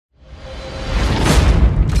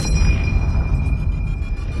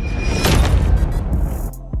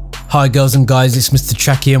Hi girls and guys, it's Mr.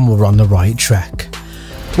 Tracky and we're on the right track.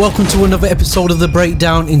 Welcome to another episode of The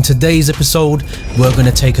Breakdown. In today's episode, we're going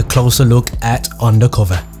to take a closer look at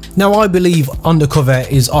Undercover. Now I believe Undercover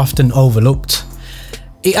is often overlooked.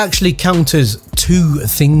 It actually counters two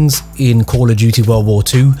things in Call of Duty World War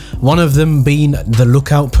II, one of them being the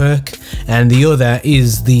lookout perk and the other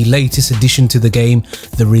is the latest addition to the game,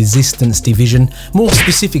 the Resistance Division, more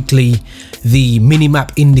specifically the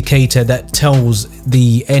minimap indicator that tells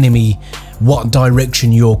the enemy what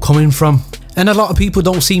direction you're coming from. And a lot of people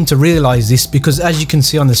don't seem to realise this because, as you can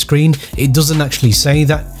see on the screen, it doesn't actually say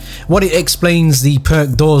that. What it explains the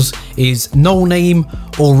perk does is no name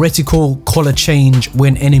or reticle colour change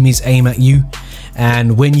when enemies aim at you,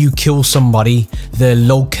 and when you kill somebody, the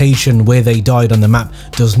location where they died on the map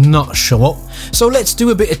does not show up. So let's do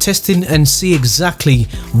a bit of testing and see exactly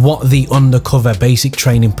what the Undercover basic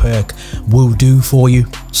training perk will do for you.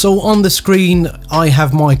 So on the screen I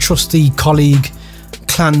have my trusty colleague,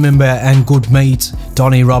 clan member and good mate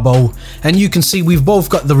Donny Robbo, and you can see we've both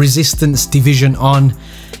got the Resistance Division on.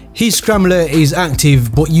 His scrambler is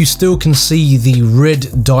active, but you still can see the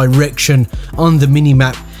red direction on the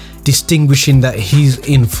minimap distinguishing that he's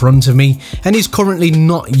in front of me, and he's currently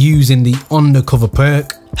not using the Undercover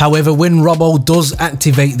perk. However, when Robbo does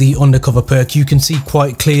activate the Undercover perk, you can see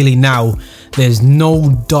quite clearly now there's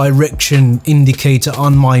no direction indicator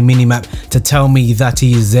on my minimap to tell me that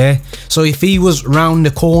he is there. So if he was round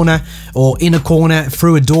the corner or in a corner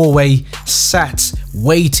through a doorway, sat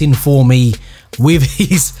waiting for me with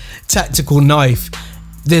his tactical knife,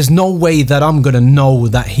 there's no way that I'm gonna know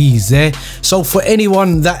that he's there. So for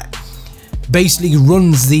anyone that basically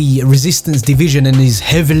runs the Resistance Division and is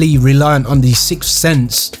heavily reliant on the sixth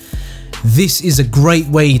sense, this is a great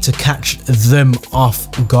way to catch them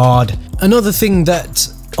off guard. Another thing that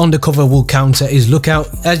Undercover will counter is lookout.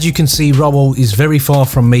 As you can see, Robbo is very far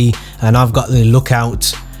from me and I've got the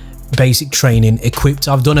lookout basic training equipped.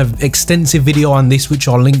 I've done an extensive video on this which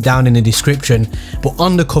I'll link down in the description, but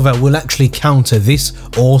Undercover will actually counter this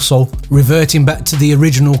also. Reverting back to the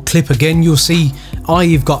original clip again, you'll see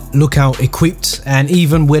I've got lookout equipped, and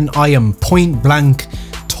even when I am point blank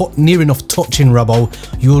near enough touching Robbo,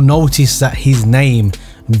 you'll notice that his name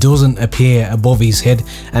doesn't appear above his head,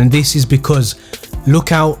 and this is because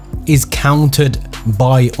lookout is countered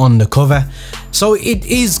by Undercover. So it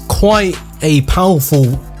is quite a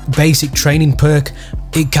powerful basic training perk.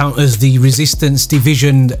 It counters the Resistance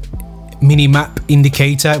Division minimap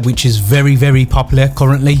indicator, which is very popular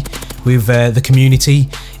currently with the community.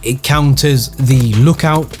 It counters the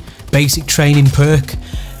lookout basic training perk,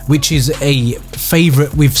 which is a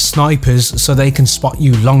favorite with snipers so they can spot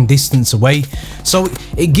you long distance away. So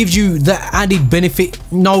it gives you that added benefit.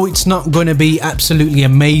 No, it's not going to be absolutely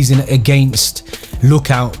amazing against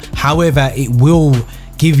lookout, however it will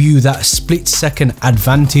give you that split-second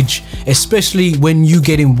advantage, especially when you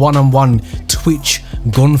get in one-on-one Twitch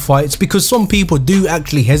gunfights, because some people do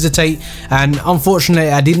actually hesitate, and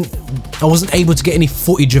unfortunately I wasn't able to get any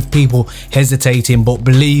footage of people hesitating, but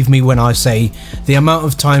believe me when I say the amount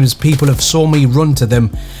of times people have saw me run to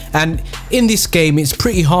them. And in this game it's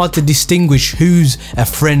pretty hard to distinguish who's a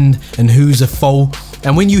friend and who's a foe,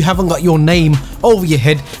 and when you haven't got your name over your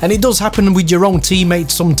head, and it does happen with your own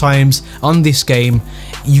teammates sometimes on this game,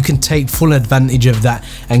 you can take full advantage of that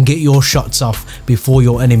and get your shots off before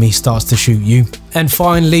your enemy starts to shoot you. And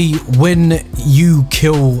finally, when you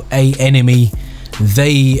kill a enemy,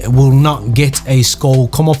 they will not get a skull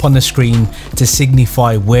come up on the screen to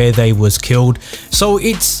signify where they was killed. So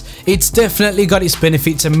it's definitely got its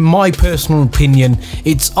benefits, and my personal opinion,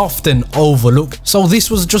 it's often overlooked. So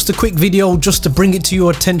this was just a quick video just to bring it to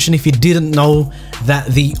your attention if you didn't know that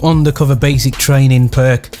the Undercover basic training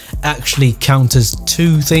perk actually counters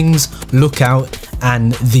two things, lookout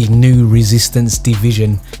and the new Resistance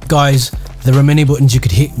Division. Guys, there are many buttons you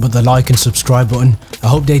could hit, but the like and subscribe button, I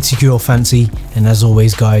hope they tickle your fancy, and as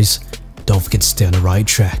always guys, don't forget to stay on the right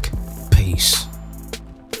track. Peace.